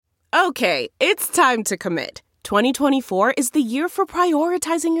Okay, it's time to commit. 2024 is the year for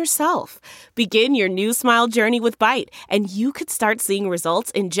prioritizing yourself. Begin your new smile journey with Byte, and you could start seeing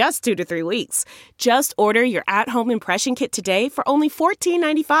results in just 2 to 3 weeks. Just order your at-home impression kit today for only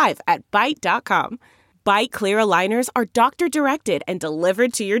 $14.95 at Byte.com. Byte Clear aligners are doctor-directed and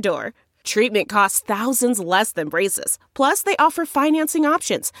delivered to your door. Treatment costs thousands less than braces. Plus, they offer financing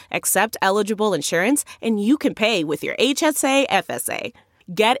options, accept eligible insurance, and you can pay with your HSA, FSA.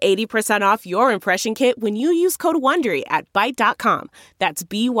 Get 80% off your impression kit when you use code WONDERY at Byte.com. That's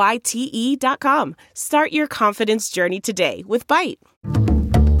BYTE.com. Start your confidence journey today with Byte.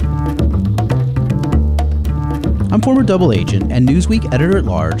 I'm former double agent and Newsweek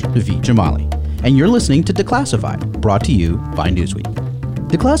editor-at-large, Naveed Jamali, and you're listening to Declassified, brought to you by Newsweek.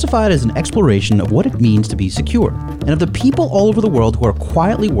 Declassified is an exploration of what it means to be secure, and of the people all over the world who are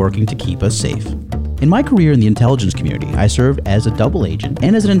quietly working to keep us safe. In my career in the intelligence community, I served as a double agent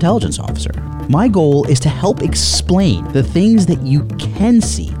and as an intelligence officer. My goal is to help explain the things that you can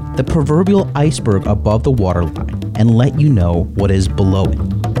see, the proverbial iceberg above the waterline, and let you know what is below it.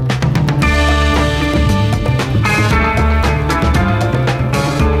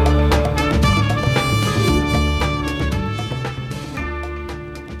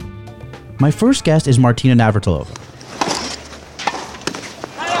 My first guest is Martina Navratilova.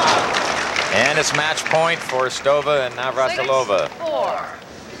 And it's match point for Stova and Navratilova. 6-4.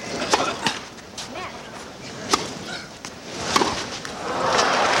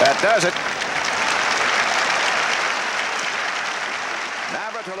 That does it.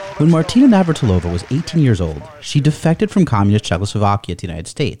 When Martina Navratilova was 18 years old, she defected from communist Czechoslovakia to the United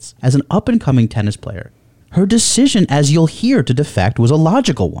States. As an up-and-coming tennis player, her decision, as you'll hear, to defect was a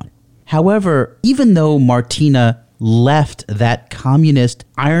logical one. However, even though Martina left that communist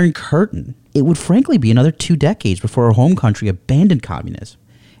Iron Curtain, it would frankly be another 2 decades before her home country abandoned communism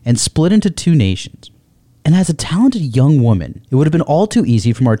and split into 2 nations. And as a talented young woman, it would have been all too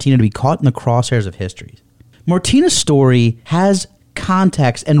easy for Martina to be caught in the crosshairs of history. Martina's story has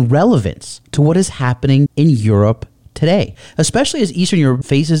context and relevance to what is happening in Europe today, especially as Eastern Europe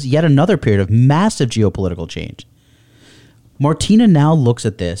faces yet another period of massive geopolitical change. Martina now looks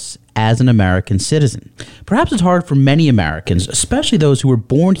at this as an American citizen. Perhaps it's hard for many Americans, especially those who were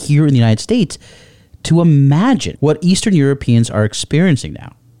born here in the United States, to imagine what Eastern Europeans are experiencing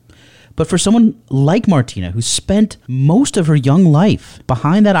now. But for someone like Martina, who spent most of her young life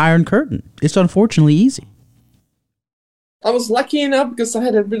behind that Iron Curtain, it's unfortunately easy. I was lucky enough because I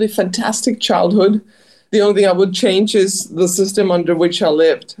had a really fantastic childhood. The only thing I would change is the system under which I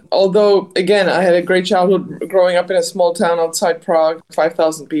lived. Although, again, I had a great childhood growing up in a small town outside Prague,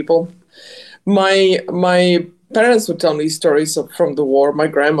 5,000 people. My parents would tell me stories from the war. My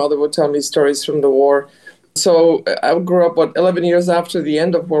grandmother would tell me stories from the war. So I grew up, 11 years after the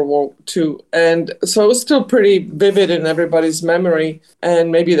end of World War II. And so it was still pretty vivid in everybody's memory.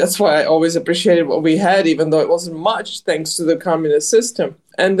 And maybe that's why I always appreciated what we had, even though it wasn't much, thanks to the communist system.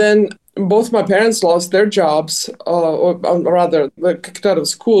 And then both my parents lost their jobs, or rather, were kicked out of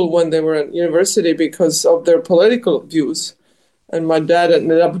school when they were in university because of their political views. And my dad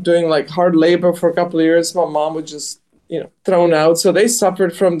ended up doing hard labor for a couple of years. My mom was just, thrown out. So they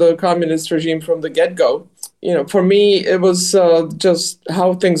suffered from the communist regime from the get-go. For me, it was just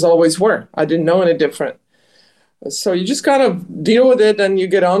how things always were. I didn't know any different. So you just kind of deal with it and you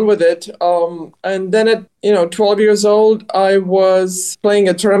get on with it. And then at 12 years old, I was playing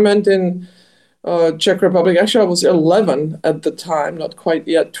a tournament in Czech Republic. Actually, I was 11 at the time, not quite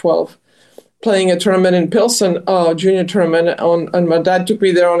yet 12, playing a tournament in Pilsen, junior tournament. And my dad took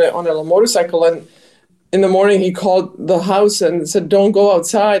me there on a motorcycle. And in the morning, he called the house and said, "Don't go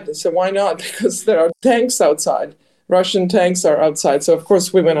outside." I said, "Why not?" Because there are tanks outside. Russian tanks are outside. So, of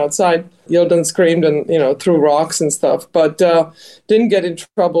course, we went outside, yelled and screamed and, threw rocks and stuff, but didn't get in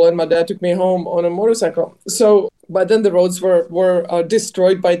trouble. And my dad took me home on a motorcycle. So by then the roads were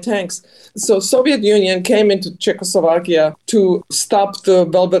destroyed by tanks. So Soviet Union came into Czechoslovakia to stop the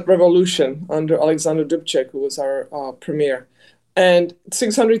Velvet Revolution under Alexander Dubček, who was our premier. And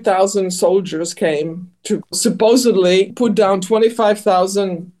 600,000 soldiers came to supposedly put down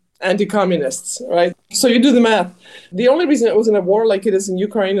 25,000 anti-communists, right? So you do the math. The only reason it wasn't a war like it is in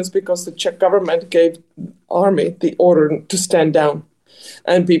Ukraine is because the Czech government gave army the order to stand down.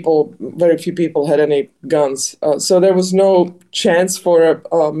 And very few people had any guns. So there was no chance for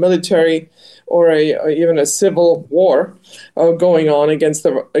a military or even a civil war going on against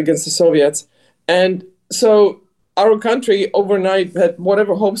the Soviets. And so our country overnight had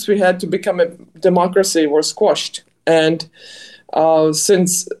whatever hopes we had to become a democracy were squashed. And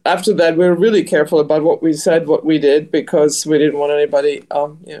Since after that, we were really careful about what we said, what we did, because we didn't want anybody,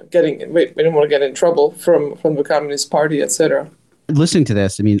 we didn't want to get in trouble from the Communist Party, etc. Listening to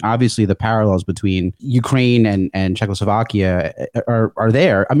this, I mean, obviously the parallels between Ukraine and Czechoslovakia are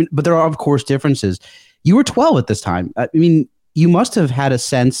there. I mean, but there are, of course, differences. You were 12 at this time. I mean, you must have had a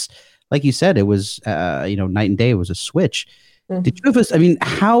sense, like you said, it was, night and day. It was a switch. Mm-hmm. Did you have I mean,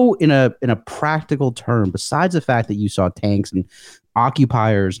 how in a practical term, besides the fact that you saw tanks and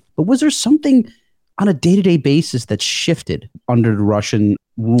occupiers, but was there something on a day-to-day basis that shifted under the Russian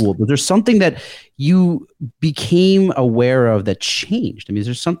rule? Was there something that you became aware of that changed? I mean, is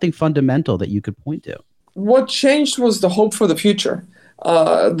there something fundamental that you could point to? What changed was the hope for the future.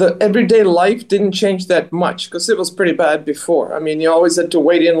 The everyday life didn't change that much because it was pretty bad before. I mean, you always had to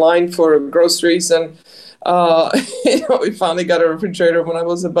wait in line for groceries, and we finally got a refrigerator when I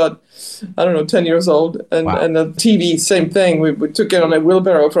was about, 10 years old, and Wow. And a TV, same thing. We took it on a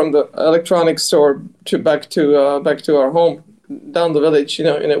wheelbarrow from the electronics store back to our home down the village,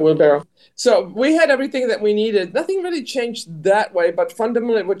 in a wheelbarrow. So we had everything that we needed. Nothing really changed that way, but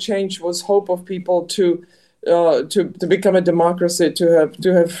fundamentally what changed was hope of people to become a democracy, to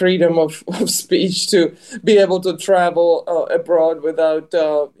have freedom of speech, to be able to travel abroad without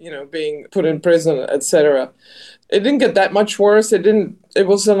being put in prison, etc. It didn't get that much worse. It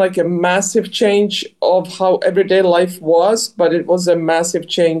wasn't like a massive change of how everyday life was, but it was a massive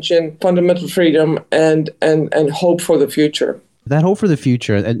change in fundamental freedom and hope for the future. That hope for the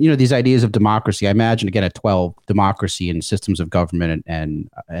future, and these ideas of democracy. I imagine, again, at 12, democracy and systems of government and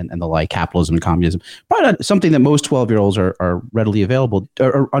the like, capitalism and communism, probably not something that most 12-year-olds are readily available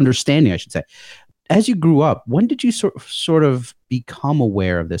or understanding, I should say. As you grew up, when did you sort of become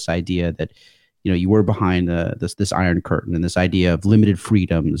aware of this idea that you were behind this iron curtain and this idea of limited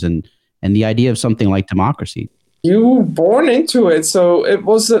freedoms and the idea of something like democracy? You were born into it, so it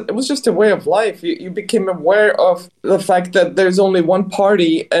was just a way of life. You became aware of the fact that there's only one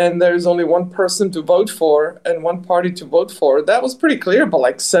party and there's only one person to vote for and one party to vote for. That was pretty clear, but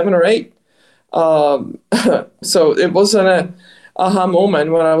like 7 or 8. So it wasn't a aha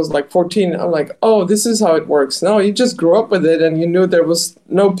moment when I was like 14. I'm like, oh, this is how it works. No, you just grew up with it, and you knew there was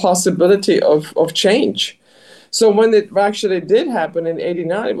no possibility of change. So when it actually did happen in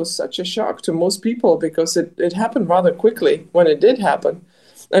 '89, it was such a shock to most people because it happened rather quickly when it did happen,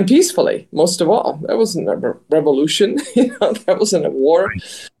 and peacefully, most of all. That wasn't a revolution, that wasn't a war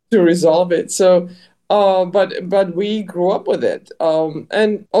to resolve it. So, but we grew up with it.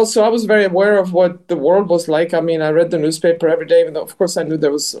 And also I was very aware of what the world was like. I mean, I read the newspaper every day, even though, of course, I knew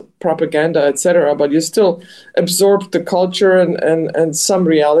there was propaganda, etc. But you still absorbed the culture and some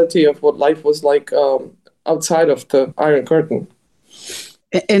reality of what life was like outside of the Iron Curtain.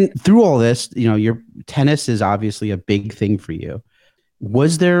 And through all this, your tennis is obviously a big thing for you.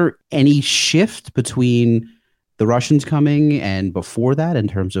 Was there any shift between the Russians coming and before that in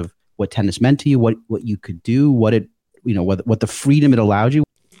terms of what tennis meant to you, what you could do, what the freedom it allowed you?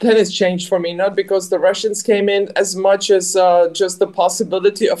 Tennis changed for me, not because the Russians came in as much as just the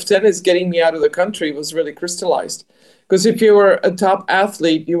possibility of tennis getting me out of the country was really crystallized. Because if you were a top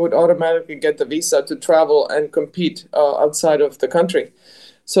athlete, you would automatically get the visa to travel and compete outside of the country.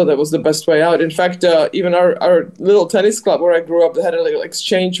 So that was the best way out. In fact, even our little tennis club where I grew up had a little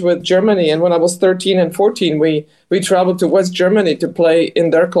exchange with Germany. And when I was 13 and 14, we traveled to West Germany to play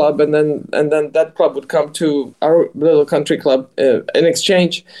in their club. And then that club would come to our little country club in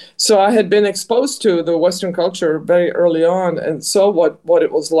exchange. So I had been exposed to the Western culture very early on and saw what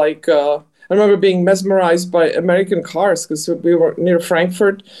it was like. I remember being mesmerized by American cars because we were near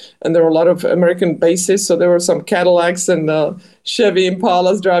Frankfurt and there were a lot of American bases. So there were some Cadillacs and Chevy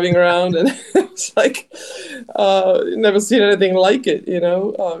Impalas driving around. And it was like, never seen anything like it,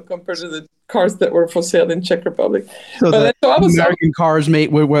 compared to the cars that were for sale in Czech Republic. So American cars,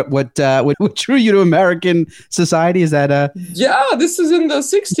 mate, what drew you to American society? Is that Yeah, this is in the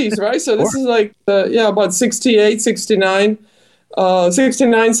 60s, right? So this is like, about 68, 69.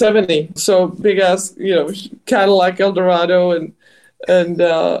 69, 70. So big ass, Cadillac Eldorado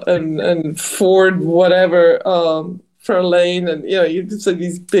and Ford whatever, Fairlane, and you could see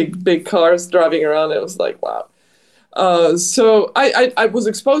these big cars driving around. It was like, wow. So I was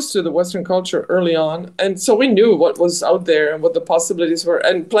exposed to the Western culture early on, and so we knew what was out there and what the possibilities were.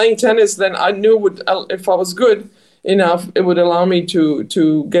 And playing tennis, then I knew if I was good enough, it would allow me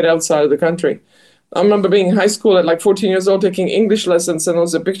to get outside of the country. I remember being in high school at like 14 years old taking English lessons, and there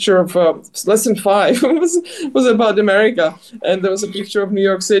was a picture of lesson 5 was about America, and there was a picture of New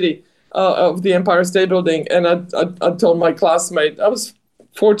York City, of the Empire State Building, and I told my classmate, I was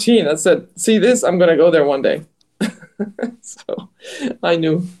 14, I said, see this, I'm going to go there one day. So I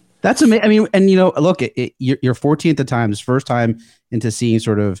knew. That's amazing. I mean, and look, you're 14 at the time. This first time into seeing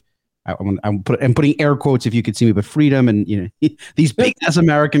sort of, I'm putting air quotes if you could see me, but freedom and these big ass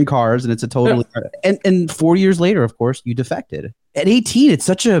American cars, and it's a totally and 4 years later, of course, you defected. At 18, it's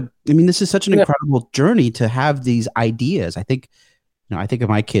this is such an incredible journey to have these ideas. I think, I think of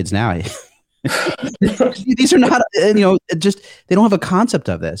my kids now. These are not, just they don't have a concept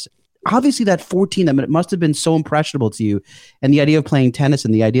of this. Obviously, that 14, it must have been so impressionable to you, and the idea of playing tennis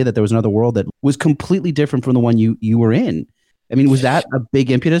and the idea that there was another world that was completely different from the one you were in. I mean, was that a big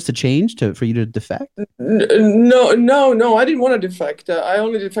impetus to change for you to defect? No. I didn't want to defect. I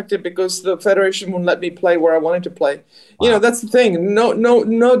only defected because the federation wouldn't let me play where I wanted to play. Wow. That's the thing. No,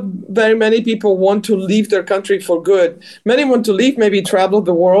 not very many people want to leave their country for good. Many want to leave, maybe travel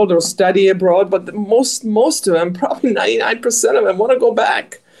the world or study abroad, but most of them, probably 99% of them, want to go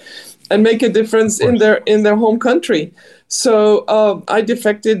back and make a difference in their home country. So I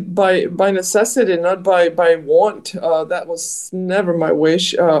defected by necessity, not by want. That was never my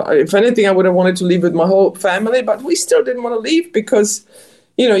wish. If anything, I would have wanted to leave with my whole family, but we still didn't want to leave because,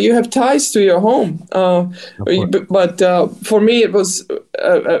 you have ties to your home. But for me, it was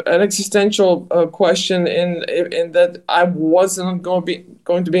an existential question in that I wasn't going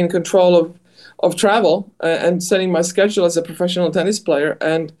to be in control of travel and setting my schedule as a professional tennis player.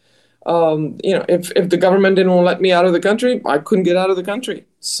 And if the government didn't want to let me out of the country, I couldn't get out of the country.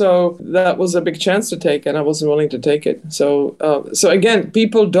 So that was a big chance to take, and I wasn't willing to take it. So again,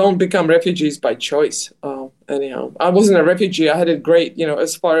 people don't become refugees by choice. Anyhow, I wasn't a refugee. I had it great,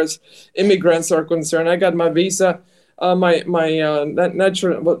 as far as immigrants are concerned. I got my visa, my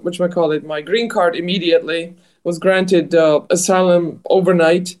green card immediately, was granted asylum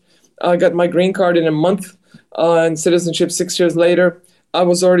overnight. I got my green card in a month, and citizenship 6 years later. I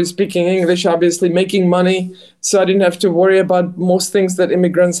was already speaking English, obviously making money, so I didn't have to worry about most things that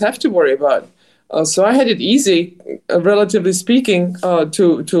immigrants have to worry about. So I had it easy, relatively speaking,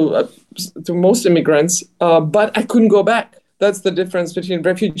 to most immigrants, but I couldn't go back. That's the difference between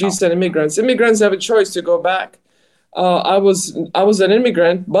refugees and immigrants. Immigrants have a choice to go back. I was an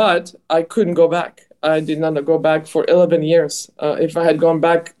immigrant, but I couldn't go back. I did not go back for 11 years. If I had gone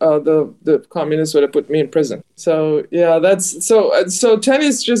back, the communists would have put me in prison. So yeah, so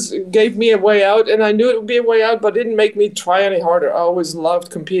tennis just gave me a way out, and I knew it would be a way out, but didn't make me try any harder. I always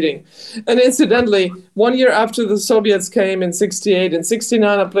loved competing. And incidentally, 1 year after the Soviets came in '68, in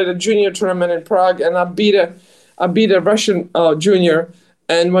 '69, I played a junior tournament in Prague, and I beat a Russian junior.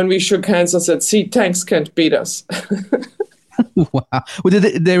 And when we shook hands, I said, "See, tanks can't beat us." Wow. Well,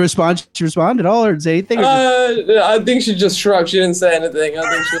 did they respond? She respond at all or say anything? I think she just shrugged. She didn't say anything. I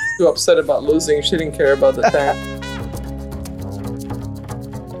think she was too upset about losing. She didn't care about the tank.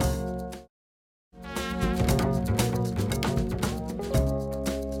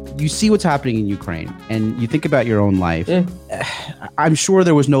 You see what's happening in Ukraine and you think about your own life. I'm sure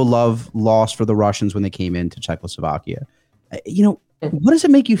there was no love lost for the Russians when they came into Czechoslovakia. What does it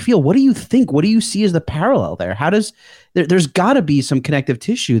make you feel? What do you think? What do you see as the parallel there? There's got to be some connective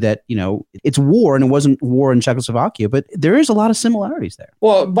tissue that, it's war and it wasn't war in Czechoslovakia, but there is a lot of similarities there.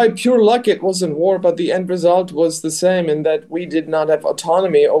 Well, by pure luck, it wasn't war, but the end result was the same in that we did not have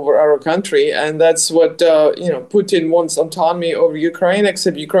autonomy over our country. And that's what, Putin wants autonomy over Ukraine,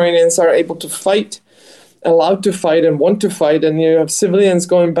 except Ukrainians are able to fight, allowed to fight and want to fight. And you have civilians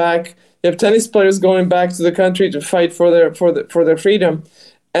going back. You have tennis players going back to the country to fight for their freedom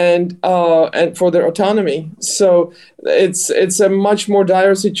and for their autonomy. So it's a much more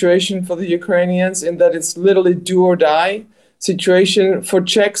dire situation for the Ukrainians in that it's literally do or die situation. For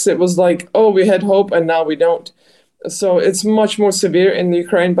Czechs, it was like, oh, we had hope and now we don't. So it's much more severe in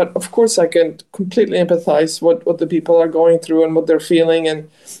Ukraine. But of course, I can completely empathize what the people are going through and what they're feeling and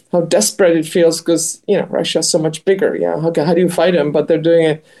how desperate it feels because, Russia's so much bigger. Yeah, how do you fight them? But they're doing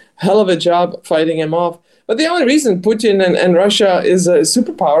a hell of a job fighting him off. But the only reason Putin and Russia is a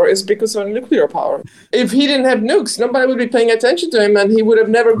superpower is because of nuclear power. If he didn't have nukes, nobody would be paying attention to him and he would have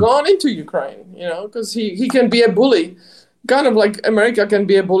never gone into Ukraine, because he can be a bully. Kind of like America can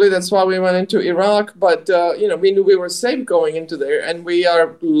be a bully. That's why we went into Iraq. But, we knew we were safe going into there. And we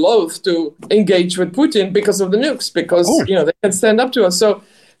are loath to engage with Putin because of the nukes, because, they can stand up to us.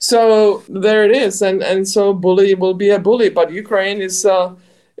 So there it is. And so bully will be a bully. But Ukraine is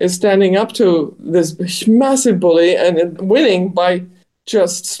standing up to this massive bully and winning by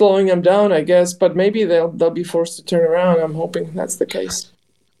just slowing him down, I guess. But maybe they'll be forced to turn around. I'm hoping that's the case.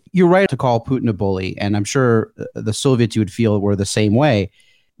 You're right to call Putin a bully, and I'm sure the Soviets you would feel were the same way.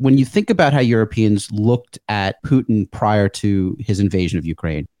 when you think about how Europeans looked at Putin prior to his invasion of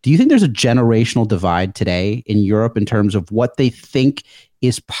Ukraine, do you think there's a generational divide today in Europe in terms of what they think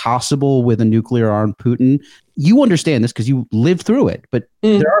is possible with a nuclear armed Putin? You understand this because you lived through it, but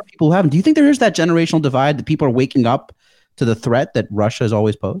there are people who haven't. Do you think there is that generational divide that people are waking up to the threat that Russia has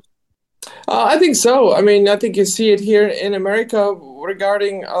always posed? I think so. I mean, I think you see it here in America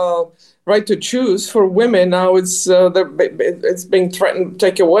regarding right to choose for women. Now it's being threatened to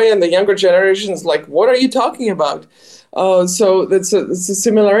take away, and the younger generation is like, "What are you talking about?" So it's a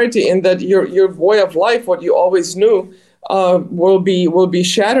similarity in that your way of life, what you always knew, will be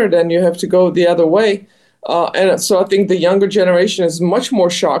shattered, and you have to go the other way. And so I think the younger generation is much more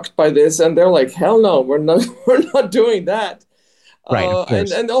shocked by this, and they're like, "Hell no, we're not we're not doing that." Right, of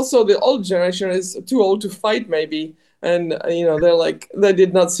course. And also the old generation is too old to fight, maybe, and they're like they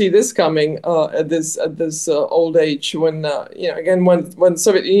did not see this coming at this old age. When again when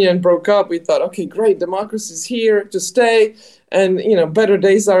Soviet Union broke up, we thought, okay, great, democracy's here to stay, and better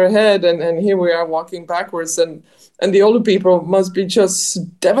days are ahead, and here we are walking backwards, and the older people must be just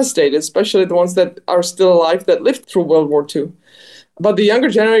devastated, especially the ones that are still alive that lived through World War II. But the younger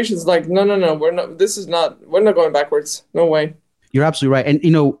generation is like, no, we're not. We're not going backwards. No way. You're absolutely right. And,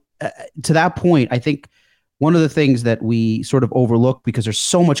 to that point, I think one of the things that we sort of overlook because there's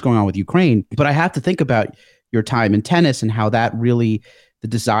so much going on with Ukraine, but I have to think about your time in tennis and how that really, the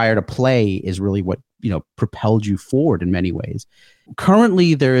desire to play is really what, propelled you forward in many ways.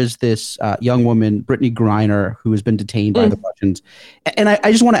 Currently, there is this young woman, Brittany Griner, who has been detained by the Russians. And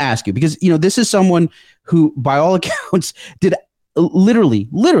I just want to ask you, because, this is someone who, by all accounts, did literally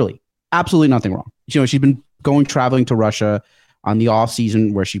absolutely nothing wrong. She's been traveling to Russia on the off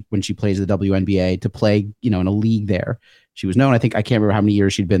season when she plays the WNBA to play, in a league there. She was known, I can't remember how many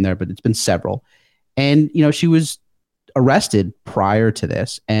years she'd been there, but it's been several. And, she was arrested prior to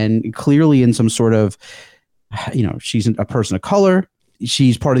this and clearly in some sort of, she's a person of color.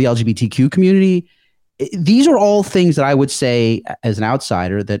 She's part of the LGBTQ community. These are all things that I would say as an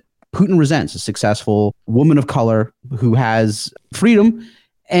outsider that Putin resents, a successful woman of color who has freedom.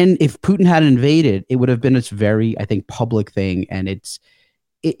 And if Putin hadn't invaded, it would have been this very, I think, public thing. And it's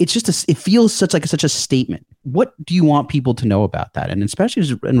just it feels such a statement. What do you want people to know about that? And especially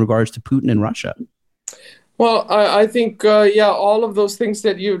in regards to Putin and Russia? Well, I think, all of those things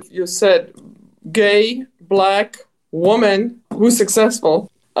that you said, gay, black, woman, who's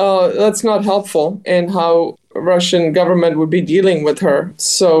successful, that's not helpful in how Russian government would be dealing with her.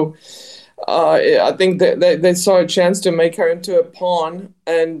 So I think they saw a chance to make her into a pawn,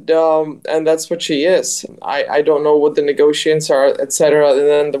 and that's what she is. I don't know what the negotiations are, etc.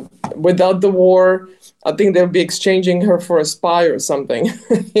 And then without the war, I think they'll be exchanging her for a spy or something.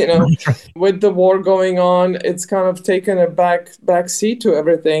 With the war going on, it's kind of taken a back seat to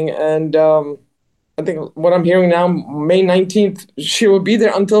everything. And I think what I'm hearing now, May 19th, she will be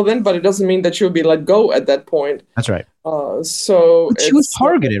there until then, but it doesn't mean that she will be let go at that point. That's right. So she was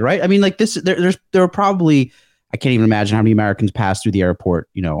targeted, right? I mean, like this, there were probably, I can't even imagine how many Americans passed through the airport,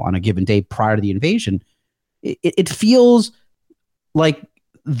 on a given day prior to the invasion. It feels like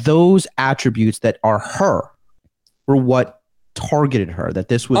those attributes that are her were what targeted her, that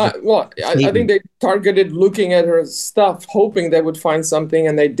this was I think they targeted looking at her stuff, hoping they would find something,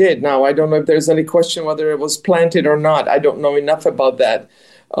 and they did. Now, I don't know if there's any question whether it was planted or not. I don't know enough about that.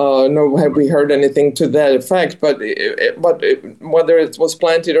 Nor have we heard anything to that effect, but whether it was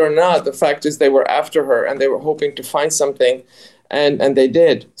planted or not, the fact is they were after her and they were hoping to find something, and they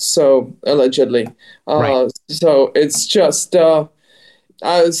did, so allegedly. Right. So it's just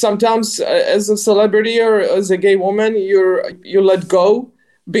sometimes as a celebrity or as a gay woman, you let go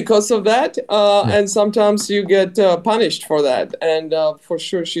because of that, and sometimes you get punished for that, and for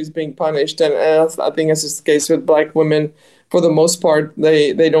sure she's being punished, and I think as is the case with black women. For the most part,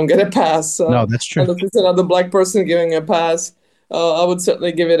 they don't get a pass. No, that's true. And if it's another black person giving a pass, I would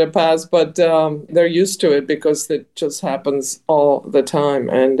certainly give it a pass. But they're used to it because it just happens all the time.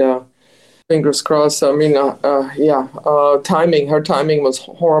 And fingers crossed. I mean, timing. Her timing was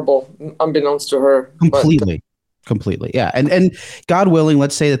horrible, unbeknownst to her. Completely. Yeah. And God willing,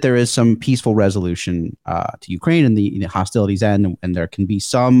 let's say that there is some peaceful resolution to Ukraine and the hostilities end, and there can be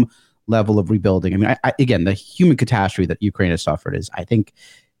some level of rebuilding. I mean, again, the human catastrophe that Ukraine has suffered is, I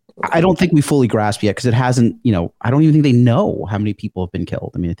don't think we fully grasp yet because it hasn't, I don't even think they know how many people have been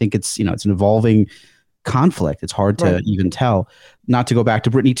killed. I mean, I think it's, it's an evolving conflict. It's hard to even tell. Not to go back to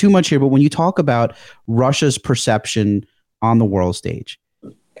Brittany too much here, but when you talk about Russia's perception on the world stage,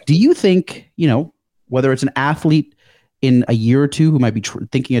 do you think, whether it's an athlete in a year or two who might be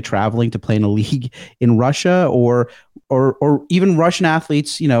thinking of traveling to play in a league in Russia, or or even Russian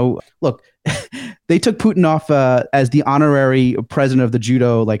athletes, look, they took Putin off as the honorary president of the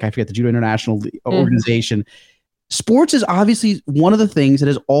judo, like I forget, the Judo International Organization. Sports is obviously one of the things that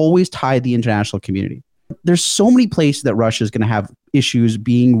has always tied the international community. There's so many places that Russia is going to have issues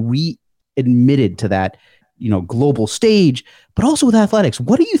being readmitted to that, global stage, but also with athletics.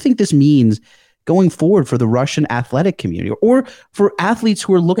 What do you think this means going forward for the Russian athletic community or for athletes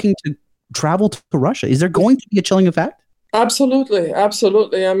who are looking to travel to Russia? Is there going to be a chilling effect? Absolutely.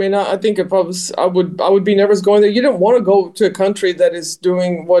 I mean, I think if I would be nervous going there. You don't want to go to a country that is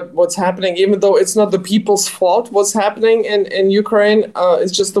doing what's happening, even though it's not the people's fault what's happening in Ukraine.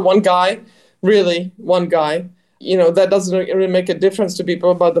 It's just the one guy, really one guy. That doesn't really make a difference to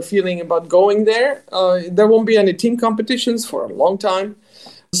people about the feeling about going there. There won't be any team competitions for a long time.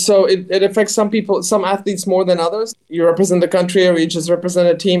 So it affects some people, some athletes more than others. You represent the country or you just represent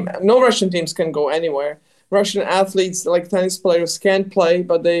a team. No Russian teams can go anywhere. Russian athletes, like tennis players, can play,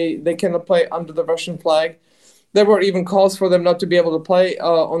 but they cannot play under the Russian flag. There were even calls for them not to be able to play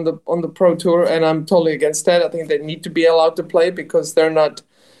on the pro tour, and I'm totally against that. I think they need to be allowed to play because they're not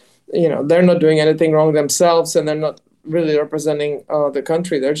doing anything wrong themselves, and they're not really representing the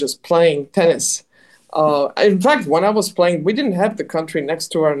country. They're just playing tennis. In fact, when I was playing, we didn't have the country next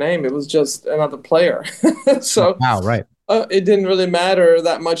to our name. It was just another player. So wow, right. It didn't really matter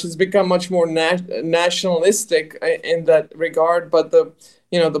that much. It's become much more nationalistic in that regard. But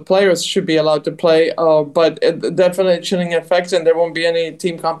the players should be allowed to play. But it definitely a chilling effect, and there won't be any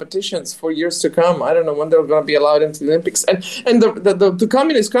team competitions for years to come. I don't know when they're going to be allowed into the Olympics. And the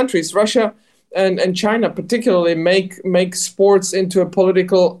communist countries, Russia and China particularly, make sports into a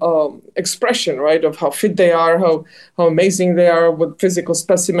political expression, right, of how fit they are, how amazing they are, what physical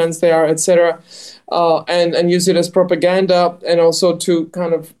specimens they are, etc. And use it as propaganda, and also to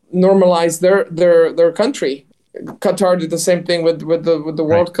kind of normalize their country. Qatar did the same thing with the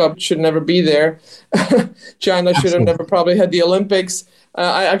World Cup. Should never be there. China should have never probably had the Olympics.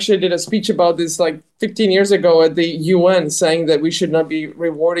 I actually did a speech about this like 15 years ago at the UN, saying that we should not be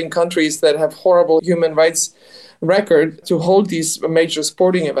rewarding countries that have horrible human rights record to hold these major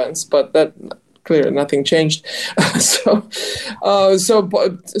sporting events. But that clearly nothing changed. So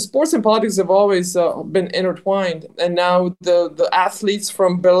sports and politics have always been intertwined, and now the athletes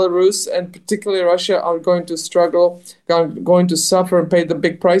from Belarus and particularly Russia are going to struggle, going to suffer and pay the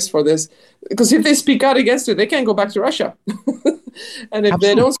big price for this. Because if they speak out against it, they can't go back to Russia. And if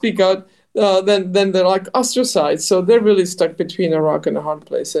they don't speak out, then they're like ostracized. So they're really stuck between a rock and a hard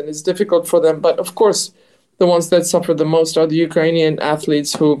place, and it's difficult for them. But of course, the ones that suffer the most are the Ukrainian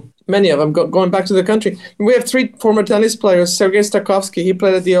athletes, who many of them going back to the country. We have 3 former tennis players. Sergei Stakhovsky, he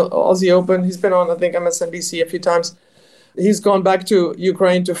played at the Aussie Open. He's been on, I think, MSNBC a few times. He's gone back to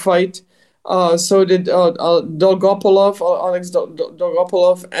Ukraine to fight. So did Dolgopolov, Alex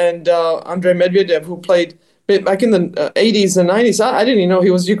Dolgopolov, and Andrei Medvedev, who played back in the 80s and 90s. I didn't even know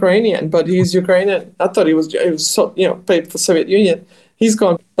he was Ukrainian, but he's Ukrainian. I thought he was played for Soviet Union. He's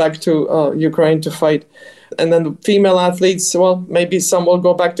gone back to Ukraine to fight. And then the female athletes, well, maybe some will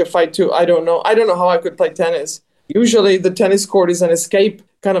go back to fight too. I don't know. I don't know how I could play tennis. Usually the tennis court is an escape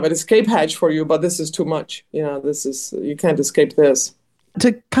hatch for you, but this is too much. You can't escape this.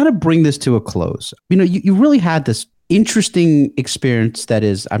 To kind of bring this to a close, you really had this interesting experience that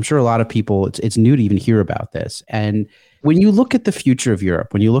is, I'm sure a lot of people, it's new to even hear about this. And when you look at the future of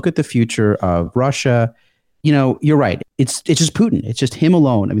Europe, when you look at the future of Russia, you're right. It's just Putin. It's just him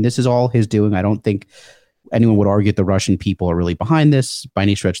alone. I mean, this is all his doing. I don't think anyone would argue that the Russian people are really behind this by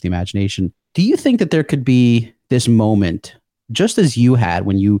any stretch of the imagination. Do you think that there could be this moment, just as you had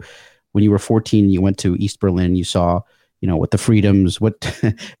when you were 14, you went to East Berlin, you saw, what the freedoms, what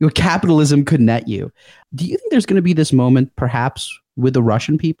your capitalism could net you. Do you think there's going to be this moment, perhaps with the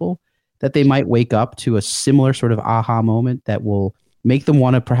Russian people, that they might wake up to a similar sort of aha moment that will make them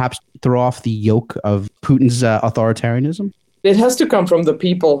want to perhaps throw off the yoke of Putin's authoritarianism? It has to come from the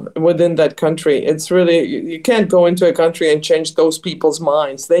people within that country. It's really, you can't go into a country and change those people's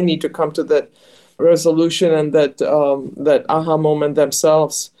minds. They need to come to that resolution and that aha moment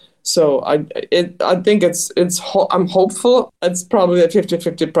themselves. So I think I'm hopeful. It's probably a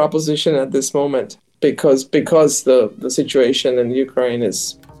 50-50 proposition at this moment because the situation in Ukraine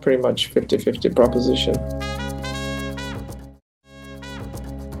is pretty much 50-50 proposition.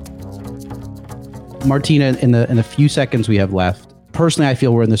 Martina, in the few seconds we have left, personally, I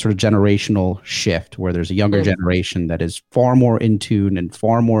feel we're in this sort of generational shift where there's a younger generation that is far more in tune and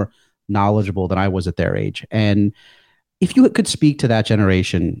far more knowledgeable than I was at their age. And If you could speak to that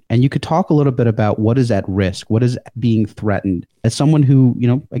generation and you could talk a little bit about what is at risk, what is being threatened, as someone who,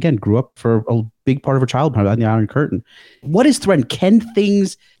 again, grew up for a big part of her childhood on the Iron Curtain, what is threatened? Can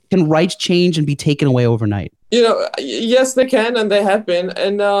rights change and be taken away overnight? Yes, they can, and they have been,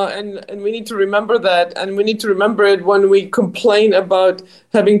 and we need to remember that, and we need to remember it when we complain about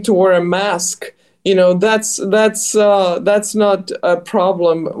having to wear a mask. That's not a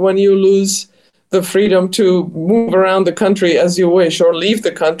problem when you lose the freedom to move around the country as you wish or leave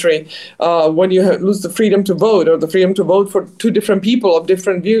the country, when you lose the freedom to vote or the freedom to vote for two different people of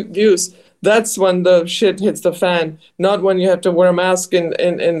different views. That's when the shit hits the fan, not when you have to wear a mask in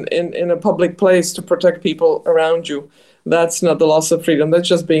a public place to protect people around you. That's not the loss of freedom. That's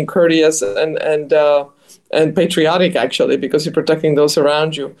just being courteous and patriotic, actually, because you're protecting those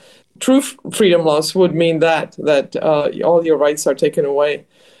around you. True freedom loss would mean that all your rights are taken away.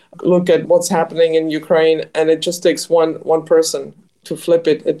 Look at what's happening in Ukraine, and it just takes one person to flip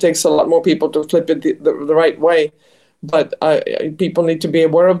it. It takes a lot more people to flip it the right way. But people need to be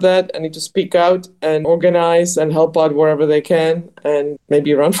aware of that and need to speak out and organize and help out wherever they can and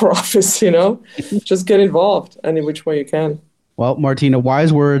maybe run for office, Just get involved any which way you can. Well, Martina,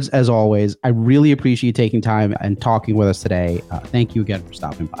 wise words as always. I really appreciate you taking time and talking with us today. Thank you again for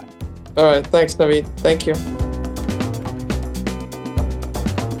stopping by. All right. Thanks, David. Thank you.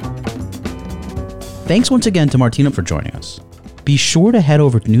 Thanks once again to Martina for joining us. Be sure to head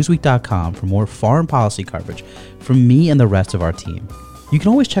over to Newsweek.com for more foreign policy coverage from me and the rest of our team. You can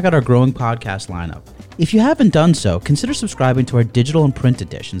always check out our growing podcast lineup. If you haven't done so, consider subscribing to our digital and print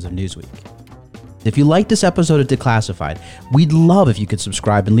editions of Newsweek. If you liked this episode of Declassified, we'd love if you could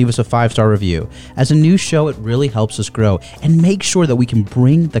subscribe and leave us a 5-star review. As a new show, it really helps us grow and make sure that we can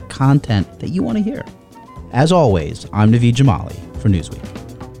bring the content that you want to hear. As always, I'm Naveed Jamali for Newsweek.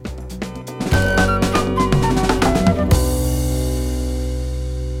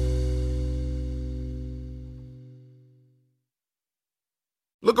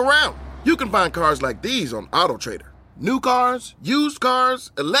 Look around. You can find cars like these on AutoTrader. New cars, used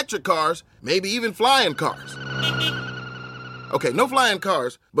cars, electric cars, maybe even flying cars. Okay, no flying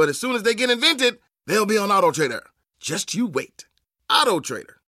cars, but as soon as they get invented, they'll be on AutoTrader. Just you wait. AutoTrader.